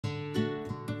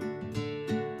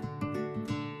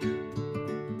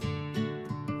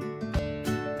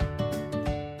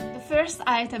first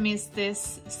item is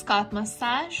this scalp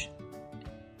massage.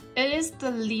 It is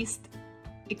the least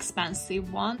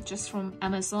expensive one, just from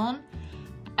Amazon.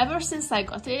 Ever since I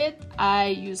got it, I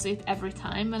use it every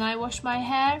time when I wash my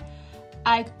hair.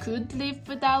 I could live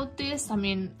without this. I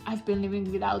mean, I've been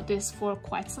living without this for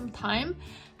quite some time,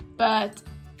 but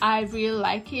I really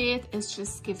like it. It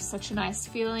just gives such a nice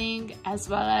feeling, as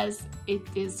well as it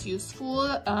is useful,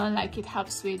 like it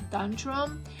helps with dandruff.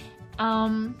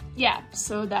 Yeah,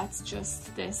 so that's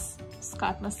just this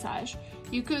scalp massage.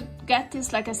 You could get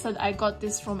this, like I said, I got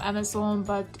this from Amazon,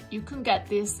 but you can get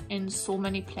this in so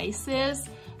many places,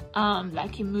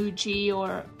 like in Muji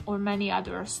or many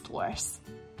other stores.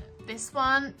 This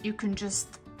one, you can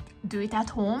just do it at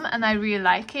home, and I really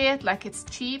like it. Like, it's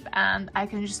cheap and I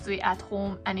can just do it at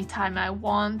home anytime I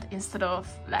want, instead of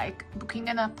like booking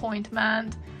an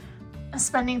appointment,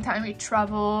 spending time with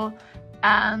travel.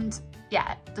 And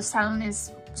yeah, the salon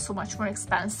is so much more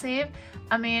expensive.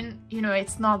 I mean, you know,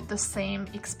 it's not the same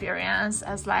experience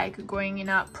as like going in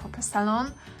a proper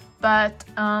salon, but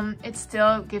it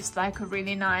still gives like a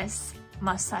really nice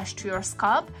massage to your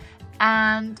scalp.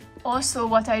 And also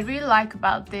what I really like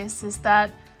about this is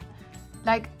that,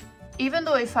 like, even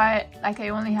though if I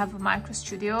only have a micro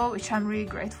studio, which I'm really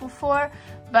grateful for,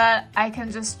 but I can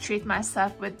just treat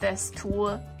myself with this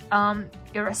tool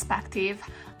irrespective.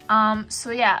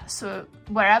 So yeah, so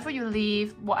wherever you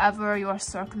live, whatever your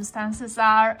circumstances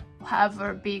are,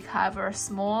 however big, however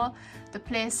small, the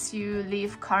place you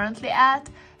live currently at,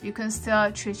 you can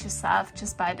still treat yourself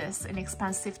just by this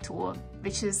inexpensive tool,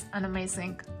 which is an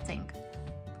amazing thing.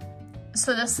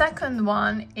 So the second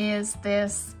one is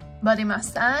this body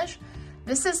massage.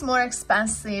 This is more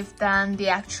expensive than the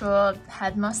actual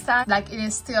head massage. Like, it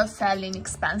is still fairly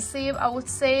inexpensive, I would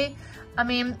say. I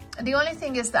mean, the only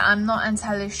thing is that I'm not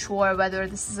entirely sure whether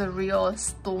this is a real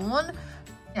stone.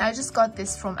 I just got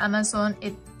this from Amazon.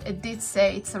 It did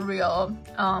say it's a real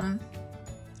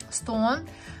stone,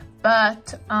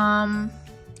 but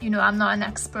you know, I'm not an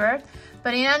expert.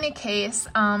 But in any case,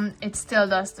 it still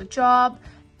does the job.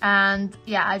 And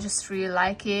yeah, I just really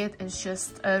like it. It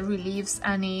just relieves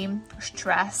any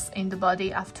stress in the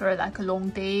body after like a long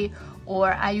day,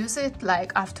 or I use it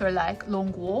like after like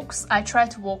long walks. I try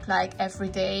to walk like every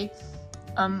day,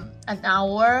 an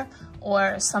hour,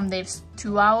 or some days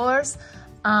 2 hours.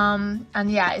 And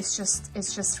yeah, it's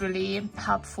just really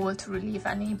helpful to relieve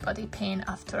any body pain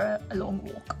after a long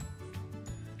walk.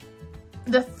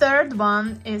 The third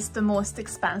one is the most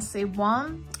expensive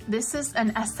one. This is an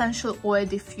essential oil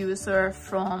diffuser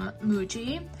from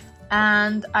Muji,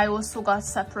 and I also got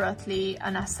separately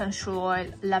an essential oil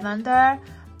lavender.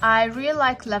 I really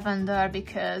like lavender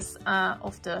because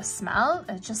of the smell.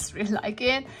 I just really like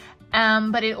it.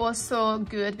 But it also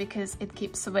good because it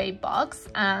keeps away bugs.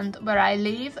 And where I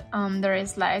live, there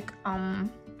is like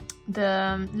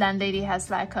the landlady has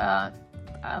like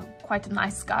quite a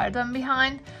nice garden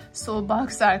behind, so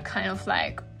bugs are kind of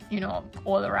like, you know,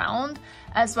 all around,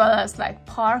 as well as like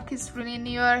park is really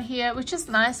near here, which is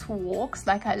nice for walks.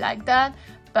 Like, I like that,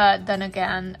 but then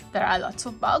again, there are lots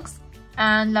of bugs,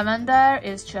 and lavender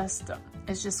is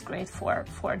just great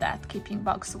for that, keeping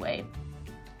bugs away.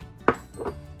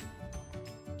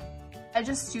 I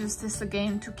just use this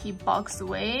again to keep bugs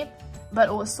away, but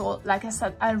also, like I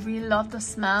said, I really love the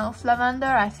smell of lavender.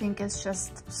 I think it's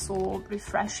just so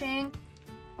refreshing.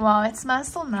 Wow, it smells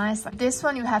so nice. This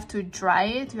one, you have to dry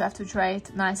it. You have to dry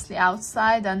it nicely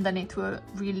outside, and then it will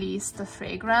release the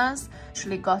fragrance.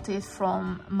 Actually got it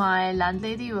from my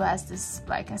landlady, who has this,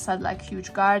 like I said, like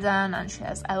huge garden, and she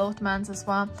has allotments as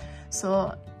well.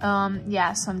 So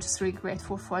yeah, so I'm just really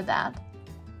grateful for that.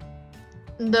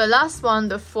 The last one,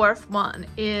 the fourth one,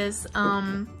 is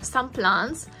some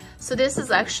plants. So this is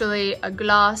actually a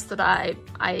glass that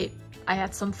I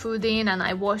had some food in, and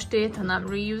I washed it, and I'm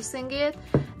reusing it.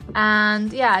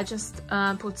 And yeah, I just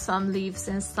put some leaves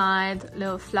inside,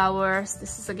 little flowers.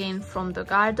 This is again from the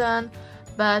garden,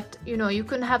 but you know, you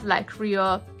can have like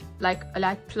real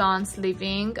like plants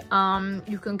living.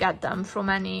 You can get them from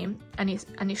any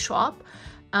shop.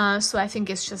 So I think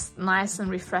it's just nice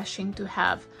and refreshing to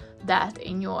have that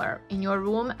in your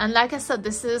room. And like I said,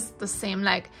 this is the same,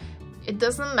 like, it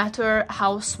doesn't matter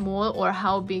how small or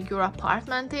how big your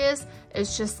apartment is, it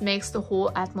just makes the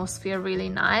whole atmosphere really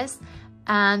nice.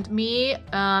 And me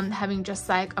having just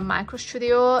like a micro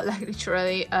studio, like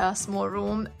literally a small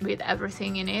room with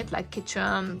everything in it, like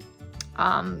kitchen,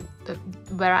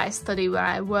 where I study, where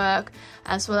I work,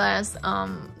 as well as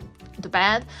the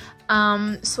bed,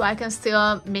 so I can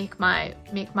still make my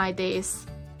days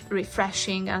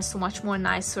refreshing and so much more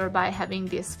nicer by having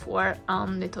these 4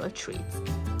 little treats.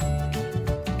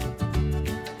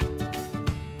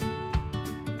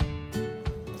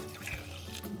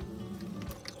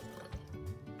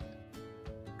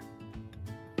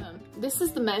 this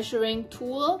is the measuring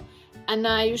tool, and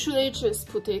I usually just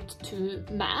put it to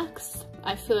max.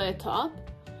 I fill it up.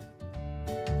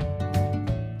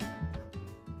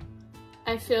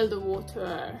 I fill the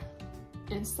water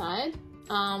inside.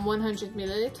 100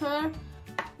 milliliter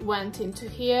went into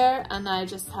here, and I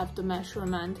just have the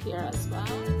measurement here as well.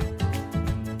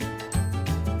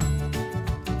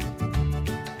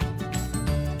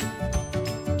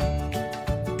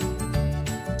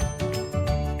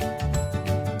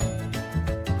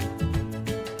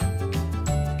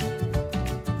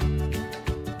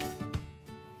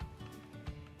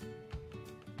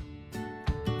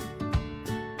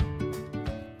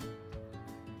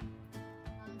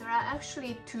 There are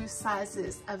actually two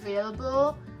sizes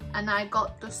available, and I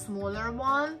got the smaller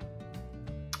one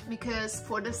because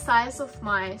for the size of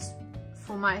my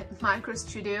micro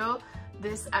studio,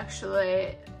 this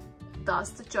actually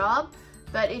does the job.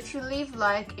 But if you live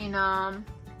like in a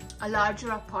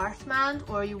larger apartment,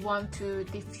 or you want to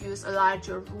diffuse a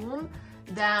larger room,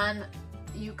 then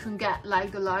you can get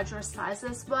like the larger size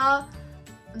as well.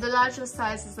 The larger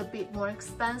size is a bit more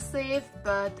expensive,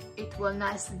 but it will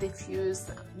nicely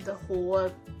diffuse the whole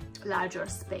larger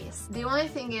space. The only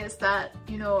thing is that,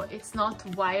 you know, it's not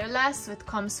wireless, so it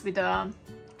comes with a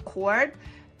cord,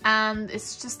 and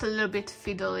it's just a little bit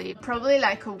fiddly. Probably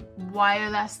like a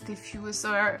wireless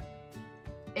diffuser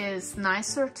is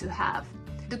nicer to have.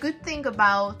 The good thing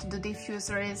about the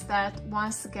diffuser is that,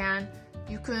 once again,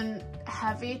 you can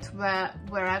have it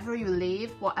wherever you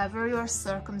live, whatever your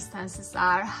circumstances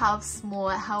are, how small,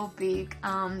 how big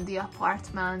the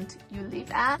apartment you live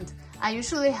at. I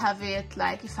usually have it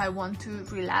like if I want to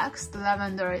relax. The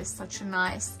lavender is such a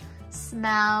nice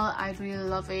smell. I really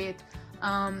love it.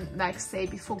 Like say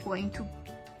before going to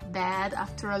bed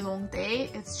after a long day,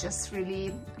 it's just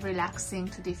really relaxing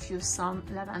to diffuse some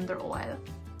lavender oil.